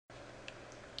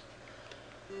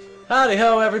Howdy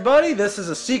ho everybody, this is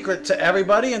a secret to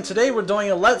everybody, and today we're doing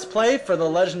a Let's Play for The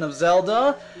Legend of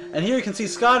Zelda. And here you can see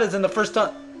Scott is in the first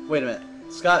time. Wait a minute.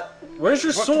 Scott, where's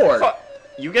your sword?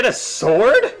 You get a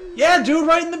sword? Yeah, dude,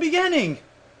 right in the beginning.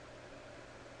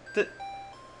 This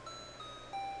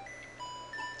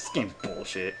game's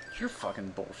bullshit. You're fucking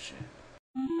bullshit.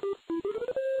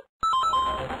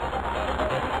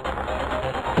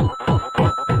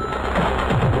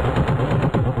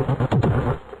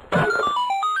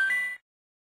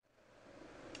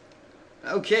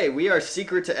 Okay, we are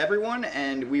secret to everyone,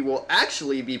 and we will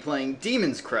actually be playing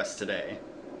Demon's Crest today.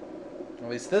 At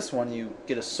least this one, you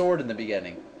get a sword in the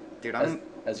beginning. Dude,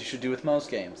 as you should do with most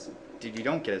games. Dude, you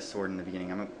don't get a sword in the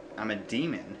beginning. I'm a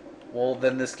demon. Well,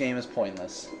 then this game is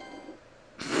pointless.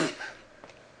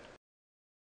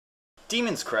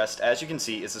 Demon's Crest, as you can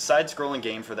see, is a side-scrolling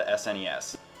game for the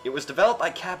SNES. It was developed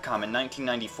by Capcom in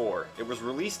 1994. It was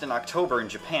released in October in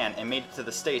Japan and made it to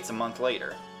the States a month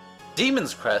later.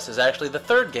 Demon's Crest is actually the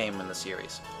third game in the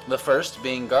series, the first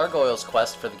being Gargoyle's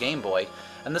Quest for the Game Boy,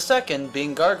 and the second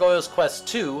being Gargoyle's Quest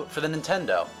 2 for the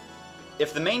Nintendo.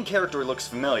 If the main character looks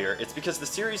familiar, it's because the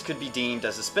series could be deemed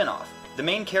as a spin-off. The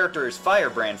main character is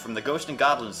Firebrand from the Ghost and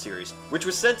Goblins series, which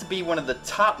was said to be one of the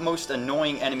top most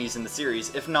annoying enemies in the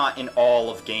series, if not in all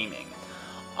of gaming.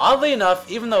 Oddly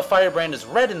enough, even though Firebrand is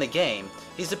red in the game,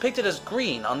 he's depicted as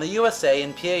green on the USA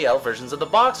and PAL versions of the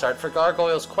box art for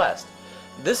Gargoyle's Quest.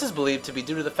 This is believed to be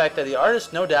due to the fact that the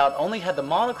artist no doubt only had the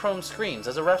monochrome screens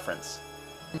as a reference.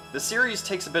 The series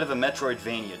takes a bit of a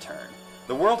Metroidvania turn.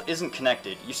 The world isn't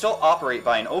connected, you still operate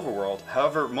by an overworld,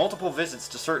 however multiple visits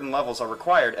to certain levels are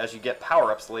required as you get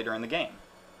power-ups later in the game.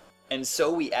 And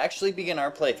so we actually begin our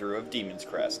playthrough of Demon's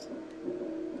Crest.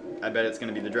 I bet it's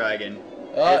gonna be the dragon.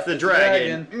 It's the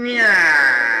dragon!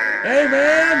 Hey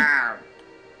man!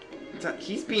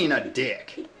 He's being a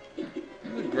dick.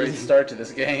 Great start to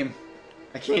this game.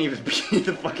 I can't even beat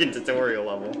the fucking tutorial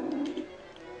level.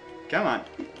 Come on.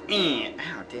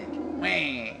 Ow, dick.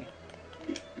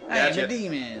 I'm Gotcha. a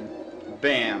demon.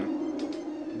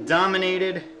 Bam.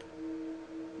 Dominated.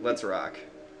 Let's rock.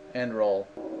 And roll.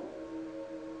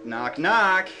 Knock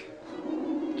knock.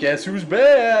 Guess who's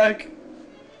back?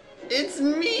 It's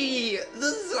me,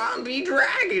 the zombie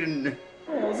dragon.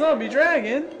 Oh, zombie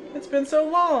dragon. It's been so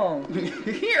long.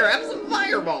 Here, have some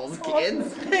fireballs, kids. Oh,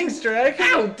 thanks, dragon.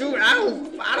 Ow, dude, I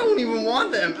don't even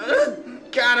want them. Ugh.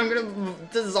 God, I'm gonna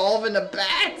dissolve into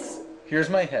bats. Here's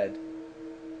my head.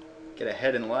 Get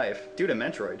ahead in life. Dude, a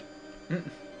Metroid.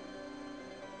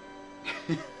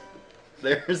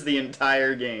 There's the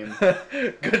entire game.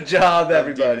 Good job,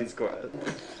 everybody. Squad.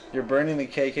 You're burning the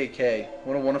KKK.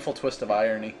 What a wonderful twist of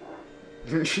irony.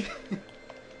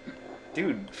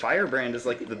 Dude, Firebrand is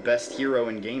like the best hero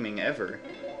in gaming ever.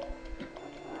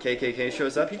 KKK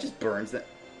shows up, he just burns them.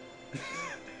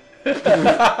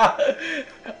 I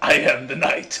am the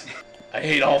knight. I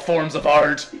hate all forms of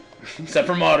art, except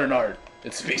for modern art.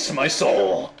 It speaks to my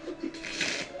soul.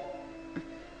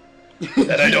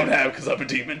 That I don't have because I'm a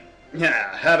demon.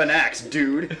 Yeah, have an axe,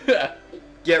 dude.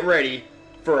 Get ready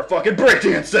for a fucking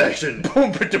breakdance session.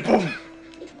 Boom, boom.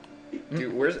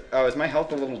 Dude, where's... Oh, is my health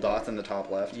the little dots in the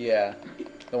top left? Yeah.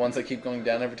 The ones that keep going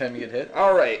down every time you get hit?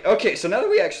 Alright, okay, so now that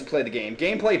we actually play the game,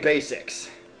 gameplay basics.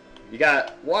 You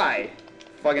got Y.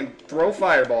 Fucking throw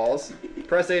fireballs.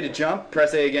 Press A to jump,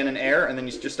 press A again in air, and then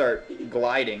you just start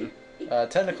gliding.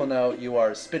 Technical note, you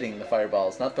are spitting the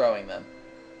fireballs, not throwing them.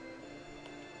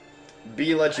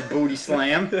 B let your booty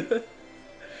slam.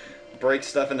 Break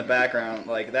stuff in the background,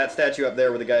 like that statue up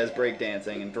there where the guy is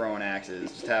breakdancing and throwing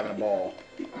axes, just having a ball.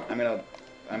 I'm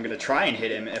gonna try and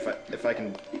hit him if I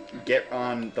can get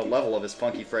on the level of his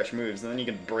funky fresh moves, and then you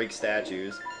can break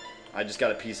statues. I just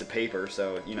got a piece of paper,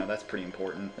 so you know that's pretty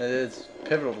important. It is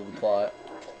pivotal to the plot.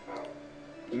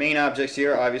 Main objects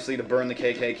here, obviously, to burn the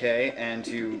KKK and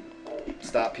to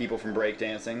stop people from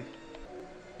breakdancing.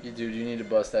 Dude, you need to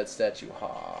bust that statue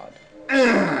hard.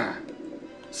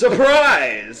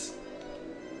 Surprise!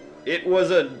 It was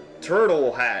a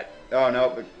turtle hat. Oh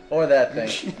no. Or that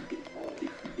thing.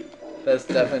 That's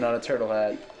definitely not a turtle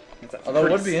hat. Although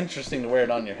it would be interesting to wear it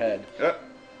on your head.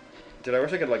 Dude, I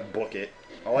wish I could like book it.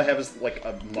 All I have is like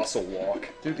a muscle walk.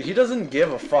 Dude, he doesn't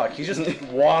give a fuck. He just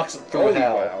walks through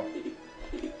hell. Wow.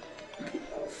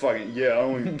 Fucking yeah, I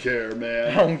don't even care,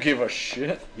 man. I don't give a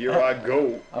shit. Here I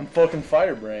go. I'm fucking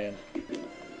Firebrand.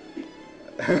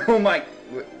 Oh my...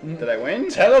 Did I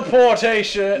win?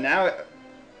 Teleportation! Now...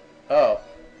 Oh.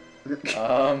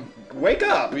 Wake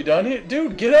up! We done here?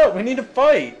 Dude, get up! We need to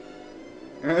fight!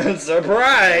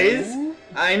 Surprise! Ooh.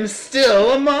 I'm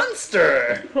still a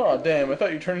monster! Oh damn, I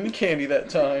thought you turned into candy that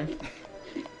time.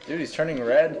 Dude, he's turning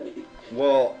red.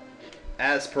 Well,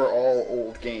 as per all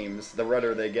old games, the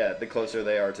redder they get, the closer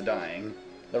they are to dying.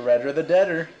 The redder the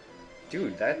deader.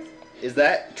 Dude, is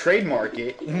that trademark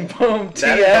it? Boom,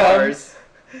 That is TM. ours.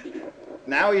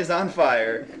 Now he's on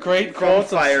fire. Great From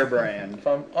quotes Firebrand.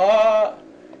 From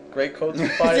great quotes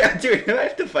of fire. Yeah, dude, I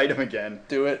have to fight him again.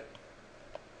 Do it.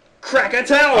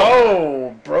 Krakatoa!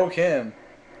 Oh, broke him.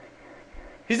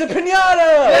 He's a pinata!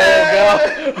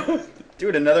 Yeah! Oh god.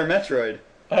 Dude, another Metroid.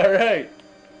 Alright.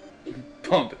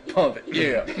 Pump it,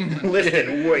 yeah.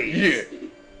 Listen, wait. Yeah.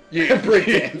 Yeah.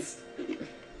 Breakdance.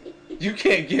 You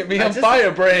can't get me on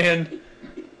Firebrand.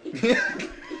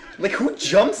 Like, who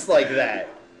jumps like that?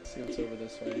 Let's see what's over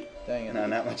this way. Dang it. No,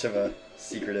 not much of a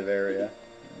secretive area.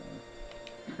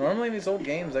 Normally in these old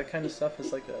games, that kind of stuff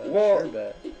is like a Well, sure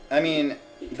bet. I mean,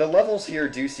 the levels here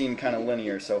do seem kind of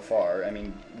linear so far. I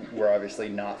mean, we're obviously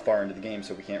not far into the game,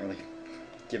 so we can't really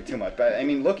give too much. But I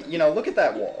mean, look at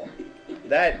that wall.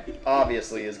 That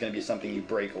obviously is going to be something you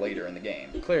break later in the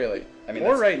game. Clearly. I mean,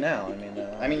 or right now.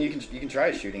 I mean, you can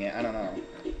try shooting it. I don't know.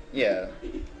 Yeah.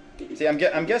 See, I'm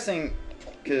guessing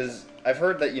because I've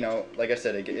heard that like I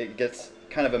said, it gets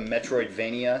kind of a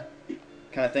Metroidvania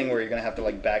kind of thing where you're gonna have to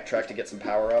like backtrack to get some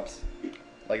power-ups.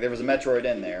 Like there was a Metroid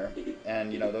in there,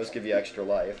 and those give you extra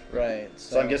life. Right.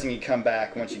 So I'm guessing you come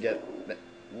back once you get.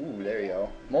 Ooh, there you go.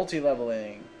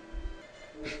 Multi-leveling.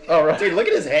 Oh right. Dude, look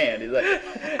at his hand. He's like,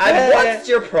 I've watched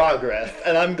your progress,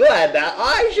 and I'm glad that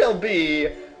I shall be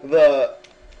the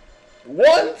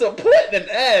one to put an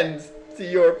end to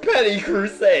your petty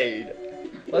crusade.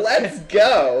 Let's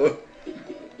go.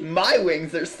 My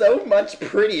wings are so much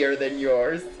prettier than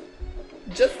yours.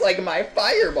 Just like my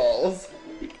fireballs.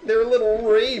 They're little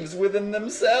raves within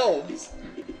themselves.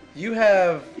 You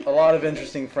have a lot of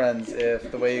interesting friends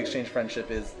if the way you exchange friendship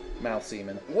is mouth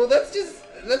semen. Well, that's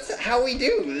how we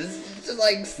do. This is just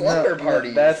like slumber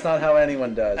parties. That's not how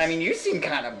anyone does. I mean, you seem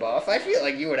kind of buff. I feel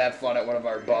like you would have fun at one of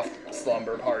our buff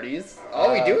slumber parties.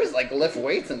 All we do is like lift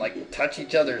weights and like touch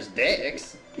each other's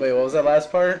dicks. Wait, what was that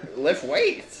last part? Lift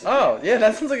weights. Oh, yeah,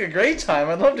 that sounds like a great time.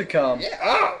 I'd love to come. Yeah.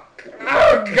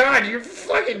 Oh God, your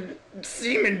fucking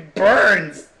semen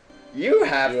burns. You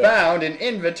have found an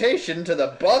invitation to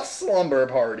the buff slumber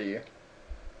party.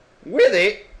 With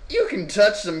it, you can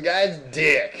touch some guy's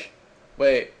dick.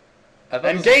 Wait.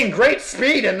 And gain great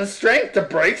speed and the strength to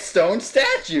break stone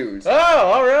statues.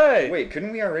 Oh, alright. Wait,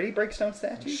 couldn't we already break stone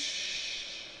statues?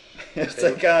 Shh. It's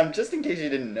like, just in case you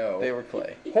didn't know. They were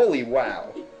clay. Holy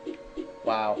wow.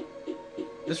 Wow.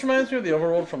 This reminds me of the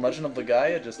overworld from Legend of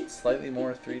Legaia, just slightly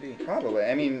more 3D. Probably.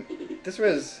 I mean, this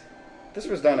was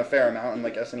done a fair amount in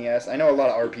like SNES. I know a lot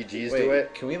of RPGs do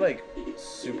it. Can we like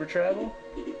super travel?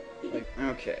 Like,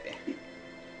 okay.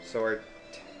 So are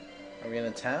we in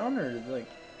a town or like?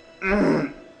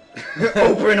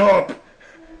 Open up!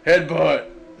 Headbutt.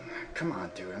 Come on,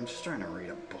 dude. I'm just trying to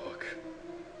read a book.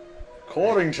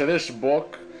 According to this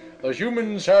book, the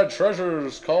humans had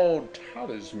treasures called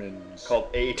talismans. Called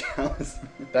a talisman.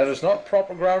 That is not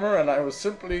proper grammar, and I was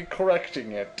simply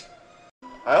correcting it.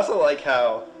 I also like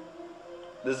how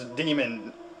this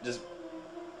demon just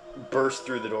burst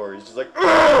through the door. He's just like,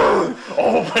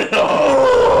 open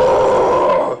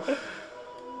up!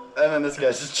 And then this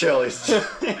guy's just chill. He's just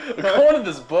According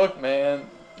to this book, man,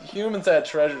 humans had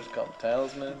treasures called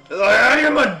talismans. I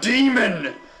am a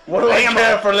demon! What do I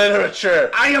care for literature?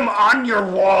 I am on your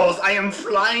walls. I am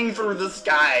flying through the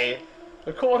sky.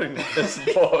 According to this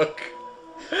book.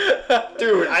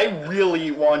 Dude, I really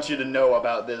want you to know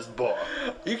about this book.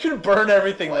 You can burn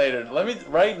everything later.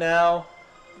 Right now,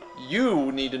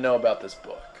 you need to know about this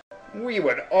book. We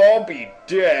would all be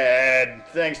dead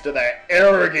thanks to that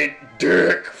arrogant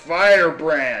dick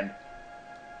Firebrand.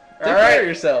 Take care of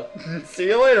yourself. See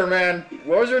you later, man.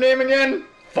 What was your name again?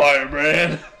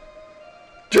 Firebrand.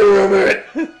 Damn it!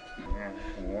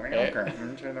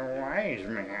 Welcome to the wise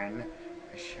man,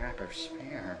 the shop of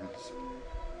spears.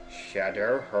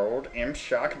 Shadow hold imp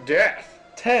shock death.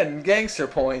 10 gangster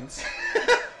points.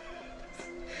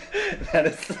 That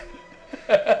is.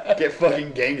 Get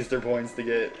fucking gangster points to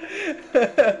get.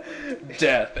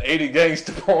 Death, 80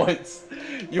 gangster points.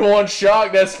 You want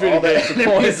shock? That's 50 gangster points.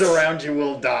 All the enemies around you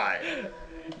will die.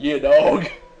 Yeah, dog.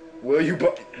 Will you?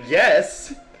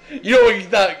 Yes. You ain't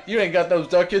got those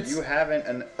ducats. You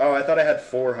haven't. Oh, I thought I had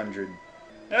 400.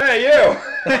 Hey,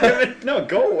 you! No,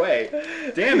 go away.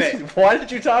 Damn it. Why did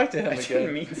you talk to him I again?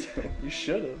 didn't mean to. You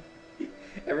should have.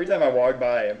 Every time I walk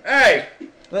by him. Hey!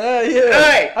 Yeah.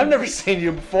 Hey! I've never seen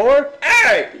you before.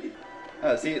 Hey!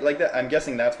 Oh, see, like that. I'm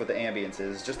guessing that's what the ambience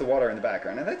is. Just the water in the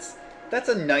background. And that's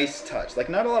a nice touch. Like,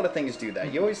 not a lot of things do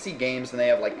that. You always see games and they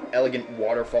have, like, elegant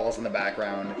waterfalls in the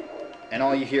background. And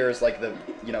all you hear is, like, the,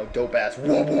 dope-ass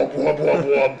wub, wub, wub, wub,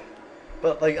 wub.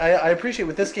 But like I appreciate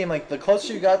with this game, like the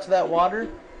closer you got to that water,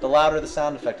 the louder the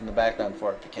sound effect in the background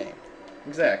for it became.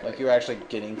 Exactly. Like you were actually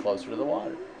getting closer to the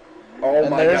water. Oh and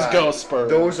my there's god. Ghost Spur.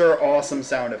 Those are awesome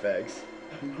sound effects.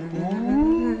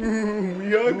 Ooh,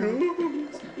 yeah,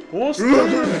 Ghost.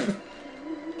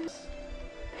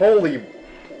 Holy.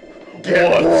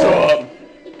 What's up?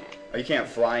 Oh, you can't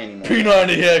fly anymore.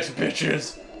 P90X,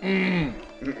 bitches.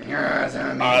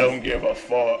 I don't give a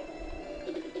fuck.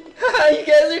 You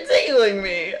guys are tickling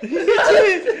me.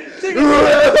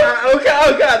 Oh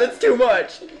god, that's too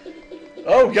much.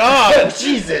 Oh god. Oh,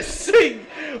 Jesus.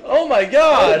 Oh my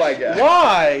god. Oh my god.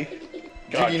 Why?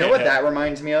 God, Dude, you know what that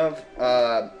reminds me of?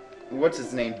 What's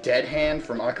his name? Dead Hand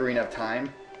from Ocarina of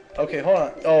Time. Okay, hold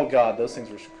on. Oh god, those things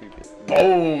were creepy.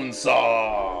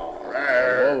 Bonesaw.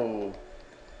 Whoa.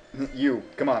 You,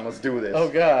 come on, let's do this. Oh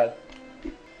god.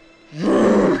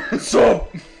 What's up?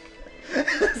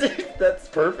 That's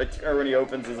perfect when he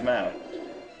opens his mouth.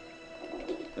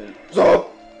 What's up?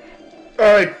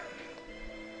 Hey!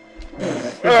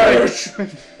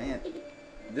 Man,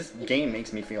 this game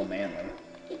makes me feel manly.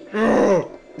 Oh,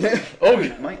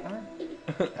 My arm.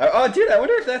 Oh, dude, I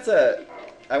wonder if that's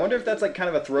like kind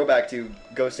of a throwback to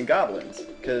Ghosts and Goblins,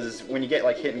 because when you get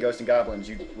like hit in Ghosts and Goblins,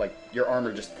 you like your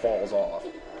armor just falls off.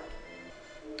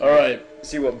 all right.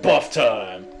 See what Buff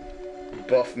time.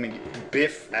 Buff me,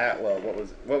 Biff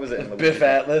Atlas. What was it in the Biff movie?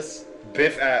 Atlas.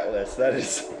 Biff Atlas. That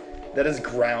is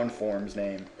ground form's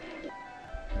name.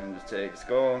 And just take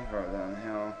skull, throw it down the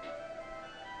hill.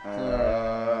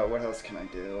 What else can I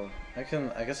do? I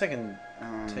guess I can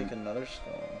take another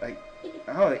skull.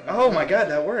 Oh my god,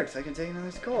 that works. I can take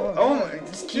another skull. Oh,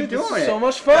 just keep Dude, doing this is it. so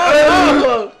much fun.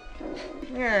 Oh,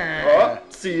 Oh,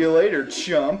 see you later,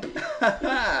 chump.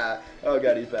 Oh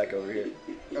god, he's back over here.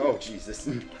 Oh Jesus.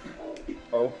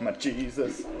 Oh my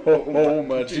Jesus. oh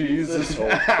my Jesus.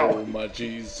 Oh my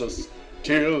Jesus.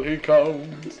 Till he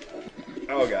comes.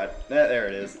 Oh god, there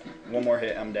it is. One more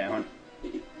hit, I'm down.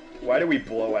 Why do we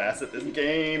blow ass at this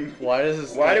game? Why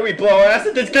do we blow ass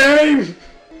at this game?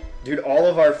 Dude, all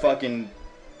of our fucking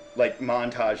like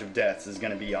montage of deaths is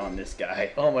gonna be on this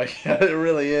guy. Oh my god, it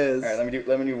really is. All right,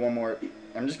 let me do one more.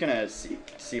 I'm just gonna see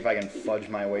if I can fudge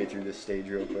my way through this stage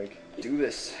real quick. Do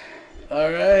this. All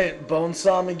right,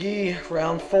 Bonesaw McGee,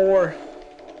 round 4.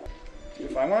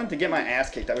 If I wanted to get my ass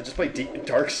kicked, I would just play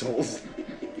Dark Souls.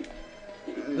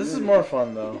 This is more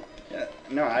fun though. Yeah,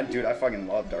 no, dude, I fucking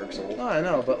love Dark Souls. Oh, I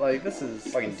know, but like this is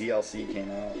Fucking DLC came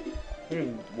out.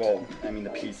 Well, I mean the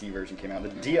PC version came out. The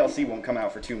DLC won't come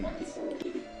out for 2 months.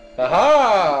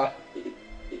 Aha!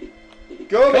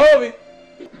 Go, Kobe!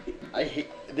 I hate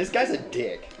this guy's a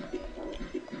dick.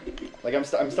 Like I'm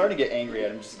starting to get angry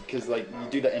at him just because like you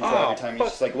do the intro every time. He's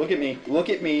just like, look at me,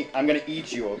 I'm gonna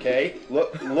eat you, okay?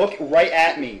 Look right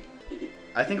at me.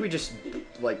 I think we just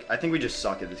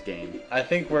suck at this game. I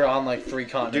think we're on like 3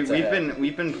 continents. Dude,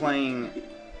 we've been playing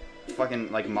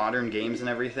fucking like modern games and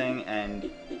everything, and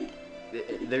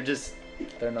they're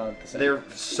not the same. They're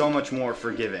so much more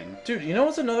forgiving. Dude, you know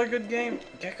what's another good game?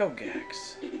 Gecko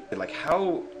Gex. Like,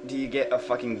 how do you get a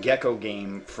fucking Gecko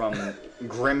game from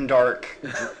grimdark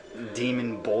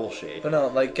demon bullshit? But no,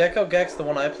 like Gecko Gex, the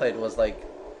one I played was like,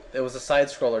 it was a side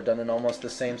scroller done in almost the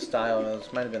same style, and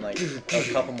it might have been like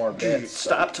a couple more bits.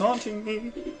 Stop taunting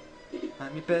me.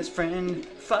 I'm your best friend,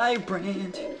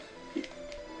 Firebrand.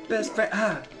 Best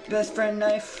friend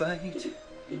knife fight.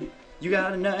 You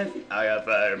got a knife, I got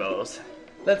fireballs.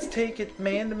 Let's take it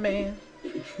man to man.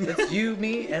 It's you,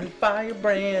 me, and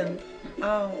Firebrand.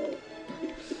 Oh.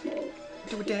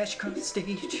 Do a dash across the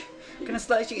stage. Gonna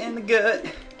slice you in the gut.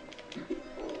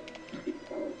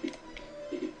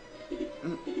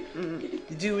 You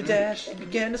do a dash, you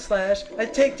begin to slash. I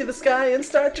take to the sky and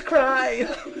start to cry.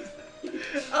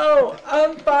 Oh,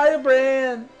 I'm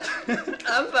Firebrand.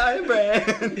 I'm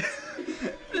Firebrand.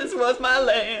 This was my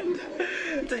land.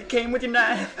 So you came with your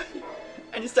knife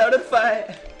and you started a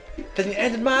fight. Then you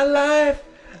ended my life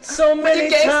so many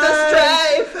with your gangsta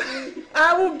times. strife.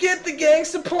 I will get the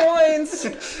gangsta points.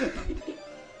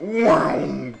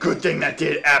 Wow, good thing that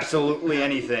did absolutely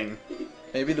anything.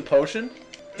 Maybe the potion?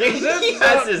 He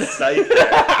has his sight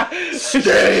there.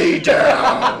 Stay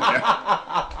down.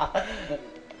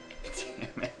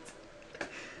 Damn it.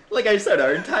 Like I said,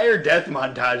 our entire death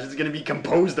montage is going to be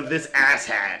composed of this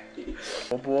asshat. He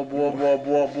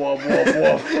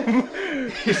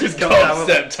just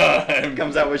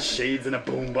comes out with shades and a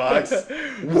boombox.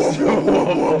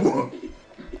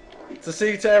 It's a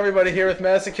secret to everybody here with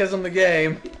Masochism the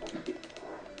game.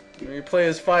 When you play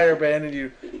as Firebrand and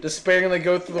you despairingly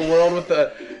go through the world with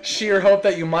the sheer hope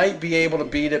that you might be able to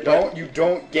beat it, but you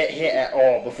don't get hit at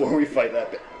all before we fight that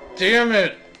bit. Damn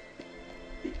it!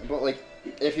 But like,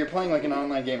 if you're playing like an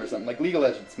online game or something, like League of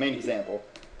Legends, main example,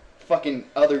 fucking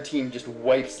other team just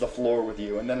wipes the floor with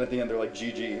you, and then at the end they're like,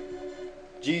 GG.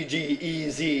 GG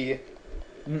easy.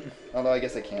 Although I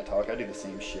guess I can't talk, I do the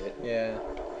same shit. Yeah.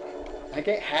 I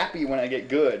get happy when I get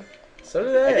good. So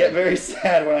do they. I get very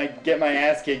sad when I get my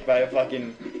ass kicked by a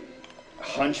fucking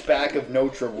hunchback of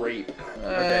Notre rape.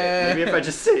 Okay, maybe if I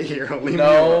just sit here, I'll leave me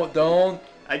alone. Don't.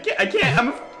 I can't,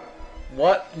 I'm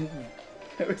What?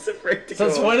 I was afraid to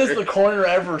Since go when over is the it. corner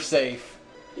ever safe?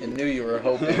 And knew you were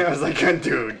hoping. I was like,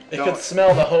 dude, It don't. could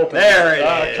smell the hope. There it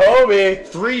is. Kobe!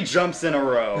 3 jumps in a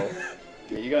row.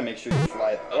 Yeah, you gotta make sure you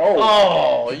fly.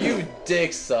 Oh, you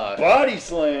dick suck. Body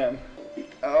slam.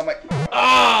 Oh my.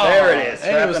 Oh, There it is.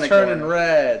 And it Trapped was in a turning corner.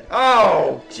 red.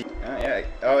 Oh. Gee. Yeah.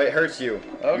 Oh, it hurts you.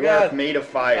 Oh, you God. are made of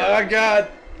fire. Oh god.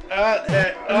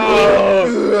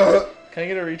 Oh. Can I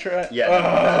get a retry? Yeah,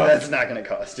 no, that's not gonna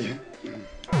cost you.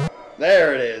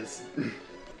 There it is.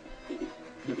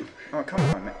 Oh, come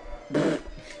on, man.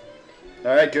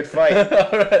 Alright, good fight.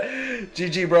 Alright.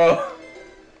 GG, bro.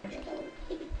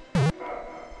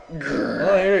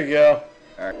 Oh, here we go.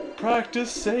 Alright.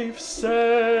 Practice safe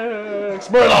sex.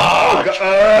 Murdoch!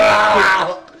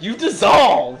 You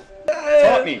dissolve!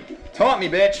 Taunt me. Taunt me,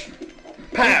 bitch.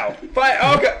 Pow. Fight.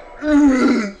 Oh, God.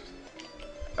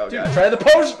 Oh, Dude, God. try the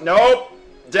pose! Nope.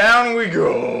 Down we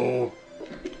go.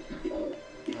 Oh,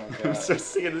 I'm so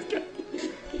sick of this guy.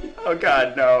 Oh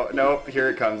God, no, nope, here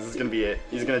it comes. This is gonna be it.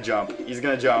 He's gonna jump. He's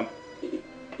gonna jump.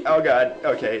 Oh God,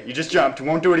 okay, you just jumped.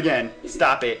 Won't do it again.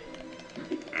 Stop it.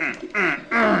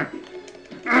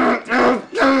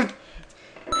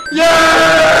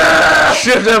 Yeah!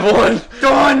 Shift F1!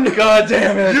 Done! God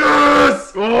damn it!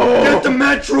 Yes! Oh. Get the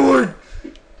Metroid!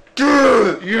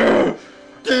 Good! Yeah!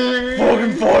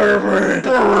 Fucking firebrand!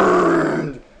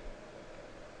 Burned!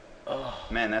 Oh,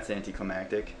 Man, that's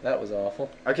anticlimactic. that was awful.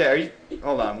 Okay, are you...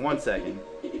 Hold on, 1 second.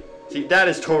 See, that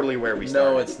is totally where we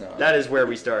started. No, it's not. That is where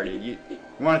we started. You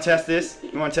want to test this?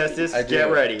 You want to test this? I do.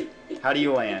 Get ready. How do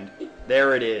you land?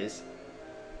 There it is.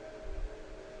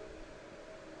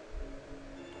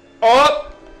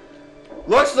 Oh!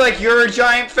 Looks like you're a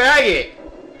giant faggot.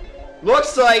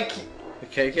 Looks like The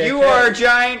KKK. you are a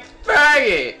giant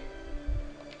faggot.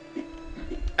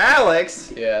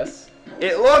 Alex, Yes.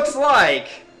 it looks like...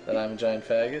 That I'm a giant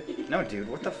faggot? No, dude,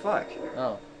 what the fuck?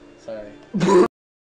 Oh, sorry.